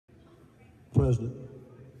President.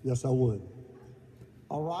 Yes, I would.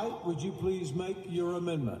 All right. Would you please make your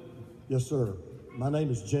amendment? Yes, sir. My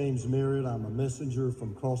name is James Merritt. I'm a messenger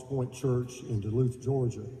from Cross Point Church in Duluth,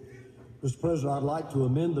 Georgia. Mr. President, I'd like to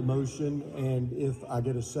amend the motion, and if I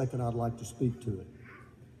get a second, I'd like to speak to it.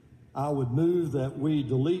 I would move that we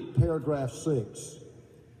delete paragraph 6,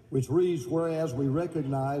 which reads, whereas we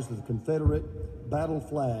recognize that the Confederate Battle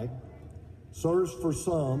Flag serves for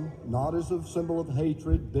some not as a symbol of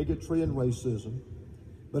hatred, bigotry, and racism,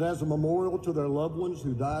 but as a memorial to their loved ones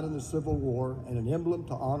who died in the Civil War and an emblem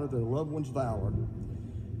to honor their loved ones' valor.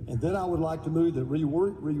 And then I would like to move that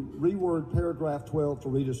reword paragraph 12 to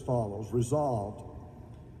read as follows. Resolved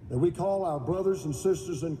that we call our brothers and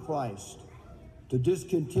sisters in Christ to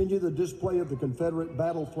discontinue the display of the Confederate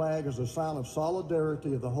battle flag as a sign of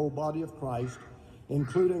solidarity of the whole body of Christ,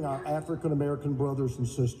 including our African American brothers and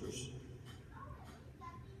sisters.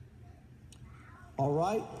 All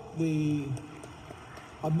right. The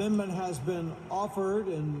amendment has been offered,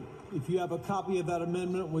 and if you have a copy of that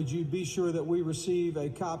amendment, would you be sure that we receive a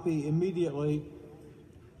copy immediately?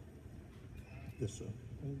 Yes, sir.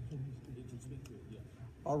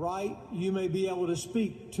 All right. You may be able to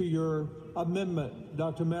speak to your amendment,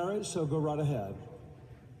 Dr. Merritt, so go right ahead.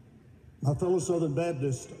 My fellow Southern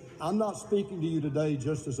Baptists, I'm not speaking to you today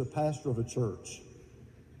just as a pastor of a church.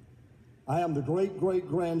 I am the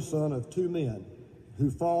great-great-grandson of two men who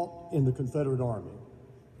fought in the Confederate Army.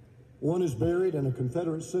 One is buried in a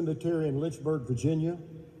Confederate cemetery in Lynchburg, Virginia.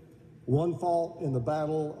 One fought in the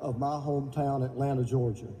battle of my hometown, Atlanta,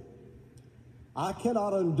 Georgia. I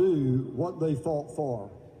cannot undo what they fought for,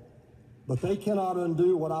 but they cannot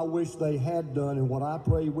undo what I wish they had done and what I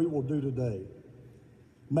pray we will do today.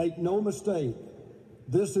 Make no mistake,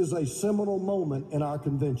 this is a seminal moment in our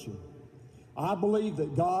convention. I believe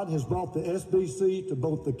that God has brought the SBC to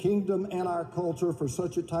both the kingdom and our culture for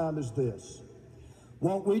such a time as this.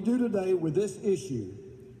 What we do today with this issue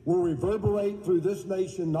will reverberate through this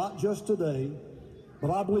nation not just today,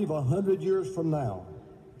 but I believe 100 years from now.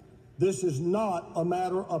 This is not a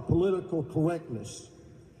matter of political correctness.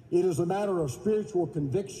 It is a matter of spiritual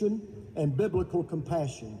conviction and biblical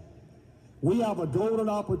compassion. We have a golden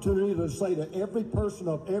opportunity to say to every person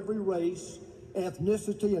of every race,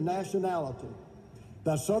 ethnicity, and nationality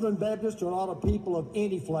that Southern Baptists are not a people of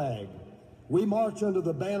any flag. We march under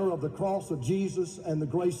the banner of the cross of Jesus and the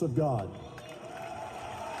grace of God.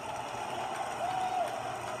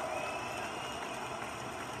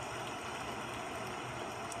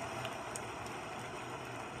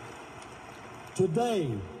 Today,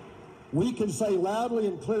 we can say loudly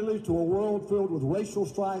and clearly to a world filled with racial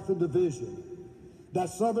strife and division that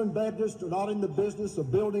Southern Baptists are not in the business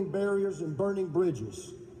of building barriers and burning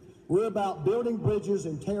bridges. We're about building bridges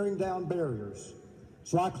and tearing down barriers.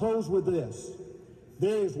 So I close with this.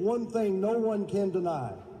 There is one thing no one can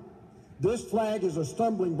deny. This flag is a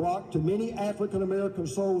stumbling block to many African American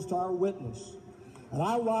souls to our witness. And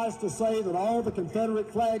I rise to say that all the Confederate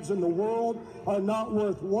flags in the world are not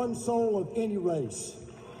worth one soul of any race.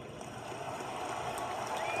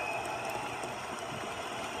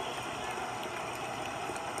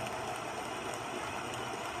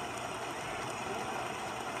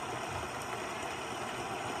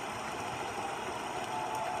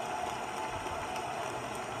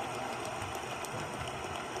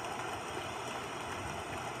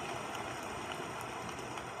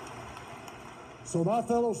 So my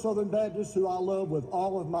fellow Southern Baptists who I love with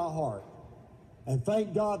all of my heart, and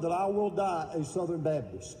thank God that I will die a Southern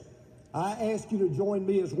Baptist, I ask you to join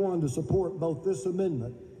me as one to support both this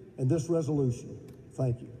amendment and this resolution.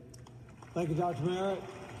 Thank you. Thank you, Dr. Merritt.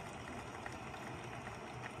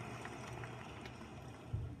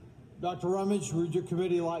 Dr. Rummage, would your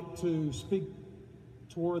committee like to speak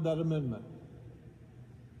toward that amendment?